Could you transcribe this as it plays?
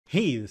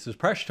Hey, this is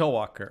Presh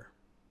Talwalkar.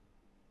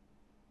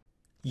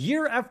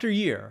 Year after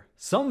year,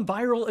 some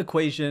viral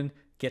equation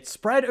gets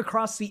spread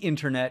across the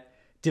internet,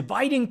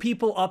 dividing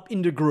people up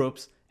into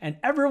groups, and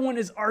everyone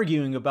is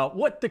arguing about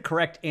what the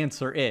correct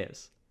answer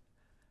is.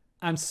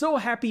 I'm so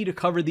happy to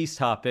cover these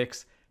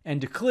topics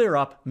and to clear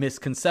up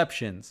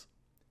misconceptions.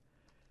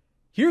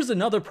 Here's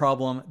another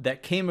problem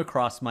that came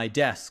across my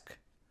desk.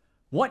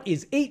 What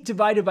is 8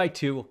 divided by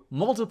 2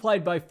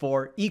 multiplied by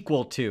 4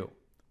 equal to?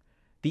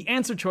 The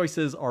answer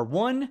choices are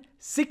 1,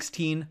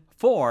 16,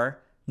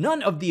 4,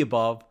 none of the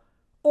above,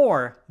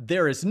 or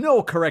there is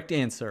no correct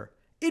answer.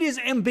 It is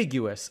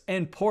ambiguous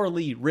and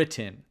poorly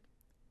written.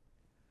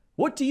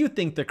 What do you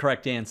think the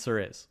correct answer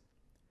is?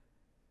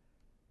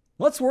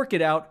 Let's work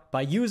it out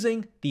by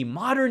using the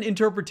modern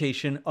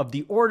interpretation of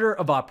the order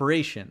of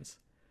operations.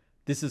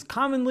 This is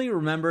commonly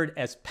remembered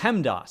as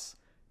PEMDAS.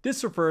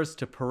 This refers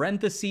to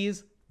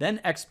parentheses, then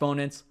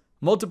exponents,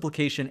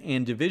 multiplication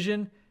and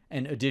division,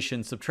 and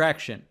addition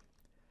subtraction.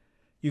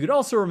 You could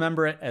also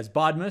remember it as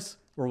BODMAS,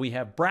 where we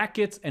have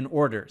brackets and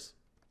orders.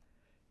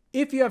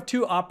 If you have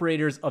two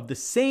operators of the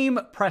same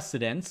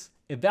precedence,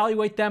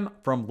 evaluate them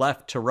from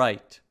left to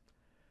right.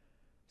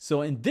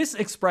 So in this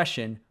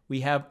expression,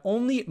 we have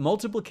only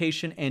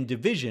multiplication and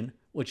division,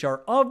 which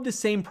are of the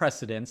same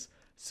precedence,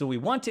 so we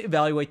want to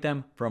evaluate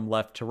them from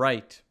left to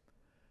right.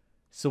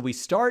 So we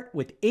start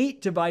with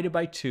 8 divided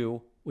by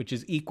 2, which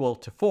is equal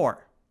to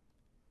 4.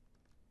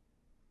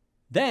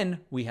 Then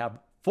we have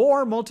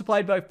 4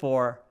 multiplied by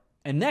 4,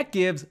 and that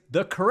gives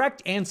the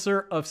correct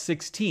answer of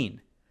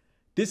 16.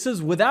 This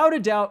is without a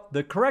doubt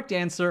the correct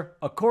answer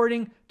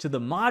according to the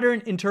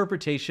modern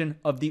interpretation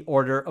of the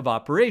order of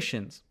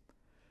operations.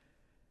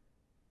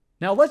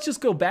 Now let's just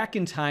go back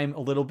in time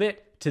a little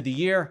bit to the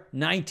year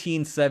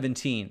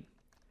 1917.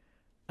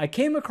 I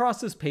came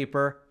across this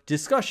paper,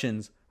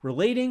 Discussions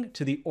Relating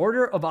to the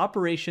Order of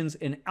Operations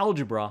in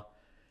Algebra,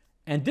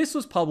 and this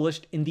was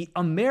published in the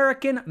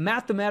American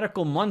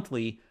Mathematical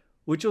Monthly,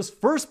 which was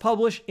first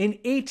published in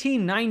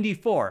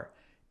 1894.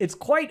 It's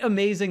quite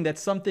amazing that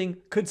something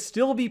could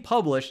still be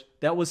published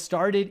that was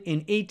started in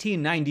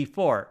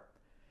 1894.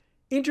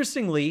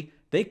 Interestingly,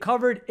 they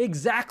covered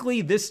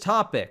exactly this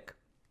topic.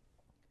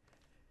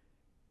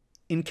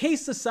 In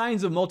case the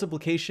signs of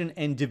multiplication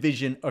and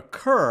division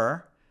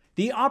occur,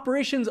 the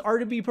operations are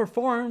to be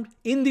performed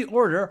in the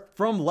order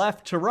from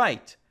left to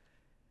right.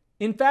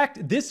 In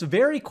fact, this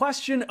very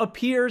question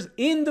appears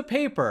in the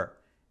paper.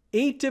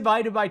 8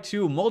 divided by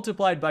 2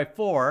 multiplied by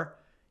 4,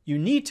 you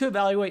need to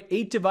evaluate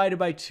 8 divided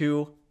by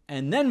 2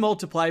 and then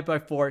multiply it by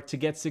 4 to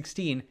get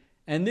 16.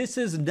 And this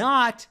is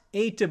not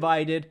 8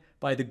 divided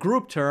by the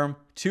group term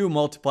 2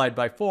 multiplied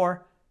by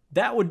 4.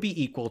 That would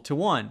be equal to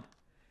 1.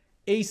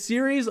 A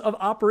series of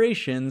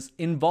operations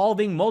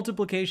involving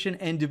multiplication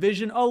and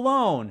division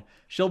alone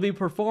shall be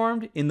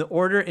performed in the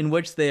order in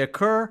which they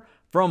occur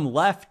from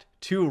left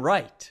to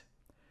right.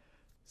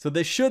 So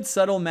this should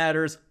settle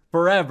matters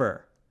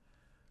forever.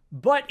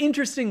 But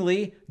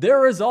interestingly,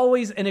 there is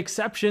always an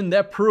exception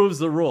that proves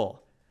the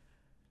rule.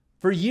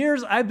 For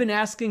years, I've been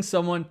asking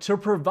someone to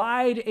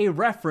provide a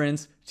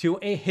reference to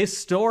a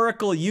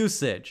historical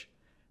usage.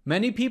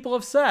 Many people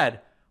have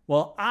said,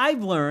 well,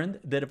 I've learned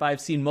that if I've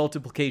seen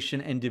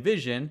multiplication and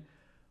division,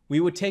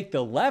 we would take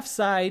the left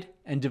side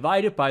and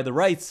divide it by the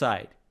right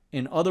side.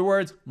 In other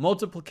words,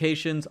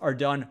 multiplications are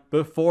done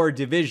before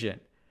division.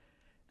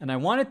 And I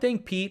want to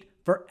thank Pete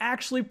for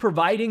actually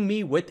providing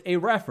me with a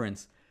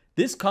reference.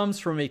 This comes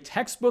from a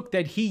textbook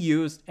that he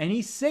used and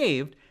he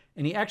saved,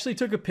 and he actually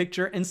took a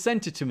picture and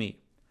sent it to me.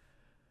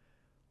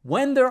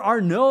 When there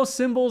are no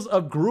symbols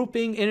of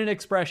grouping in an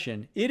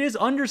expression, it is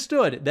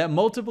understood that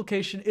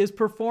multiplication is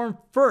performed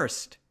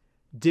first,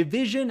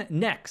 division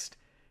next,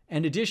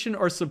 and addition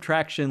or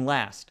subtraction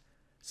last.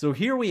 So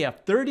here we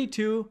have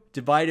 32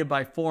 divided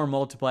by 4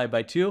 multiplied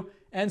by 2,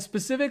 and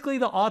specifically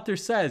the author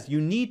says you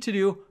need to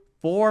do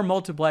 4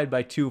 multiplied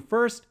by 2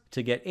 first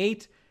to get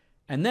 8,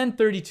 and then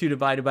 32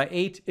 divided by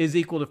 8 is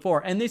equal to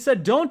 4. And they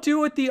said, don't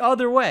do it the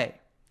other way.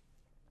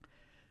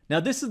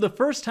 Now, this is the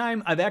first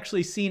time I've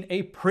actually seen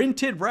a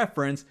printed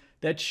reference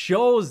that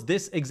shows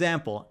this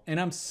example, and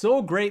I'm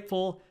so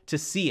grateful to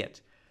see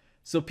it.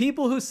 So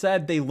people who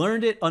said they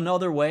learned it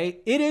another way,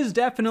 it is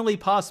definitely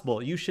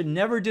possible. You should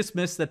never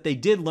dismiss that they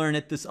did learn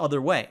it this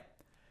other way.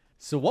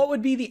 So what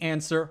would be the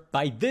answer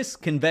by this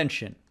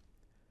convention?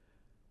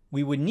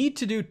 We would need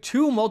to do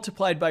 2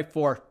 multiplied by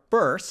 4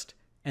 first,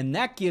 and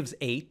that gives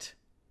 8.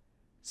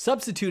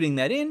 Substituting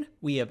that in,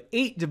 we have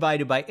 8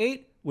 divided by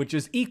 8, which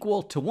is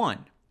equal to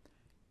 1.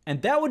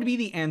 And that would be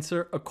the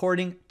answer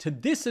according to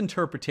this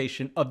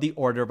interpretation of the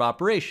order of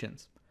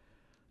operations.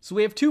 So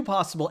we have 2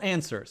 possible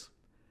answers.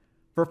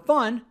 For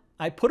fun,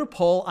 I put a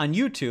poll on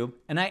YouTube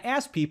and I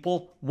asked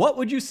people, what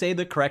would you say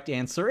the correct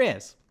answer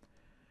is?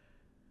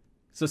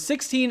 So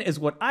 16 is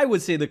what I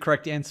would say the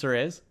correct answer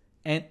is.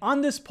 And on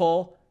this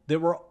poll, there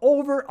were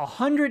over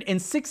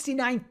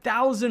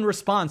 169,000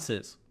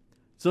 responses.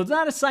 So it's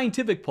not a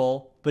scientific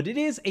poll, but it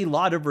is a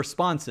lot of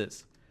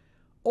responses.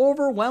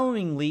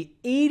 Overwhelmingly,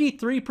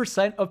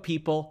 83% of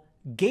people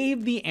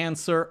gave the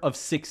answer of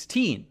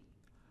 16.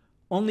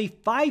 only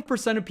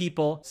 5% of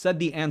people said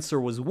the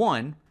answer was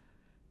 1,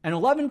 and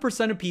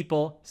 11% of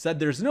people said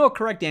there's no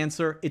correct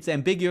answer, it's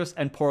ambiguous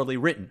and poorly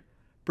written.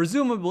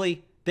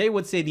 Presumably, they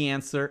would say the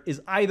answer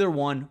is either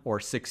 1 or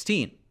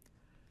 16.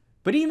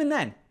 But even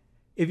then,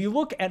 if you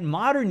look at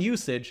modern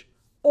usage,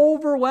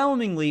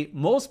 overwhelmingly,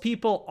 most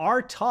people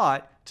are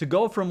taught to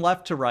go from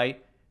left to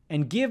right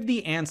and give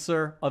the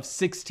answer of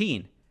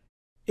 16.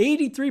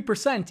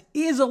 83%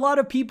 is a lot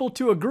of people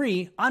to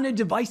agree on a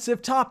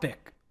divisive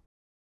topic.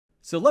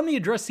 So let me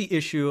address the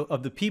issue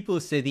of the people who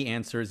say the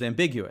answer is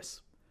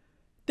ambiguous.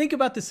 Think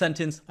about the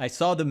sentence, I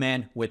saw the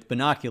man with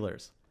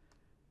binoculars.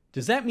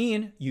 Does that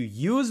mean you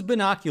use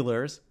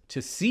binoculars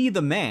to see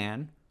the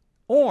man,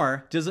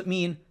 or does it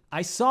mean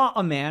I saw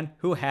a man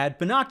who had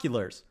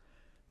binoculars?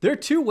 There are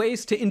two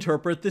ways to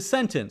interpret this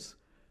sentence,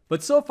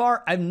 but so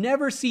far I've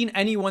never seen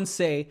anyone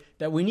say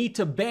that we need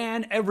to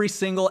ban every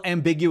single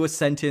ambiguous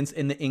sentence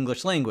in the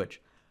English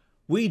language.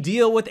 We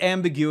deal with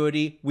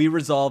ambiguity, we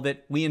resolve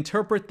it, we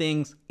interpret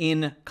things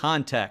in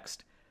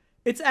context.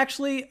 It's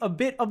actually a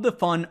bit of the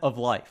fun of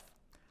life.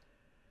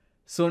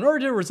 So in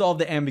order to resolve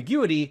the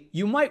ambiguity,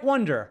 you might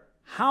wonder,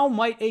 how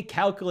might a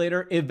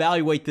calculator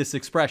evaluate this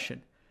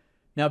expression?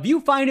 Now, if you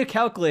find a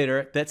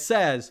calculator that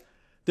says,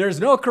 there's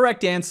no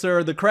correct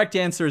answer, the correct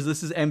answer is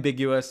this is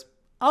ambiguous,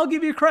 I'll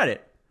give you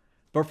credit.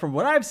 But from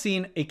what I've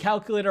seen, a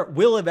calculator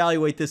will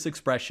evaluate this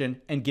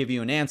expression and give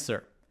you an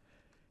answer.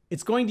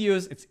 It's going to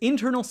use its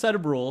internal set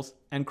of rules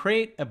and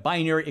create a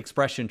binary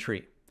expression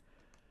tree.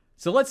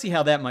 So let's see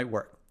how that might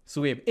work.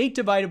 So we have 8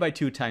 divided by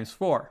 2 times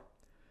 4.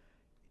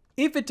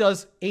 If it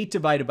does 8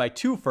 divided by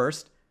 2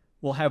 first,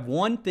 we'll have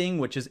one thing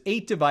which is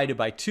 8 divided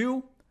by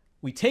 2.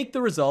 We take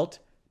the result,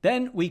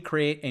 then we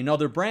create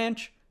another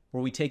branch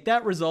where we take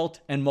that result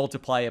and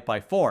multiply it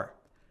by 4.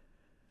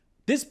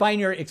 This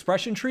binary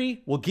expression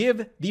tree will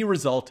give the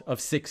result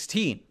of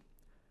 16.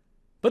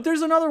 But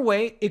there's another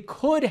way it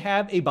could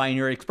have a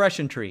binary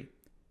expression tree.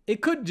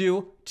 It could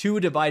do 2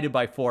 divided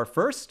by 4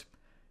 first.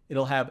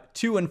 It'll have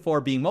 2 and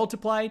 4 being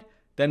multiplied.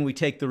 Then we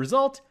take the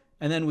result,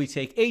 and then we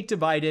take 8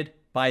 divided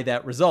by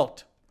that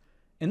result.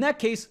 In that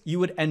case, you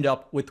would end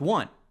up with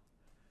 1.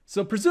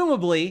 So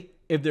presumably,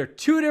 if there are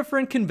two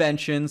different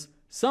conventions,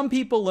 some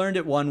people learned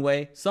it one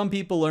way, some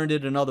people learned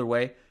it another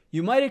way,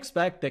 you might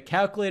expect that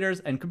calculators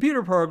and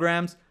computer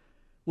programs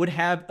would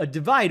have a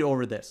divide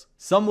over this.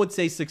 Some would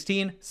say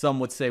 16, some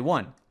would say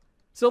 1.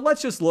 So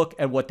let's just look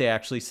at what they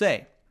actually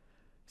say.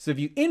 So if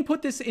you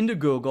input this into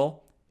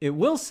Google, it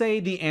will say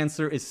the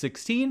answer is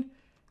 16,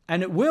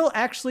 and it will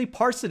actually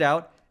parse it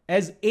out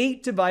as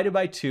 8 divided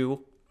by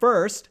 2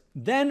 first,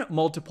 then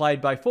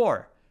multiplied by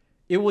 4.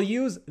 It will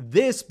use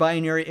this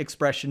binary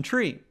expression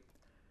tree.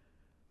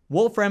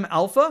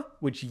 WolframAlpha,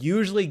 which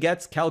usually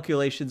gets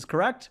calculations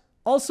correct,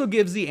 also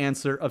gives the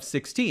answer of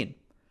 16.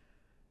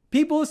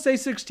 People who say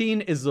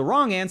 16 is the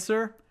wrong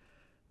answer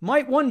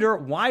might wonder,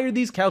 why are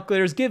these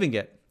calculators giving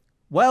it?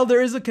 Well,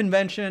 there is a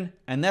convention,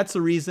 and that's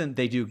the reason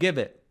they do give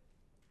it.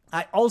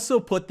 I also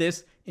put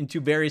this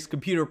into various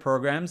computer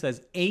programs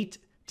as 8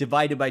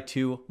 divided by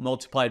 2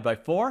 multiplied by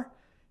 4.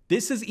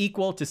 This is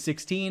equal to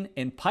 16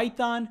 in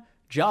Python,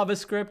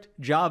 JavaScript,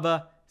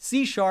 Java,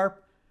 C#,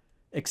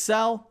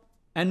 Excel,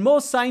 and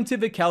most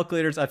scientific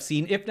calculators I've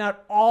seen, if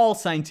not all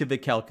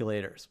scientific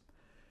calculators.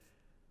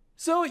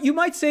 So you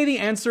might say the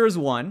answer is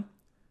 1,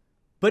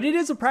 but it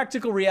is a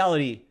practical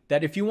reality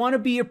that if you want to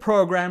be a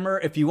programmer,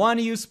 if you want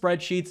to use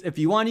spreadsheets, if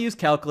you want to use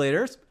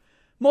calculators,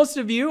 most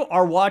of you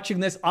are watching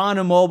this on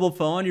a mobile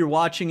phone, you're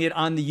watching it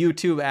on the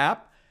YouTube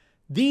app.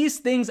 These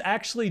things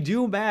actually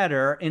do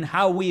matter in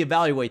how we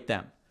evaluate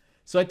them.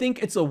 So I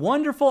think it's a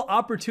wonderful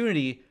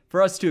opportunity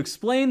for us to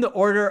explain the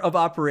order of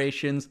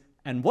operations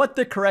and what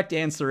the correct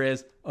answer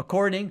is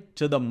according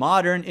to the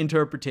modern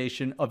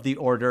interpretation of the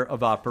order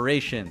of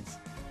operations.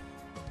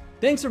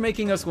 Thanks for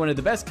making us one of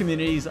the best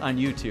communities on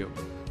YouTube.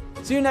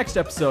 See you next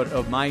episode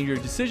of Mind Your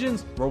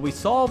Decisions, where we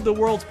solve the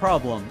world's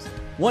problems,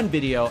 one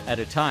video at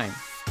a time.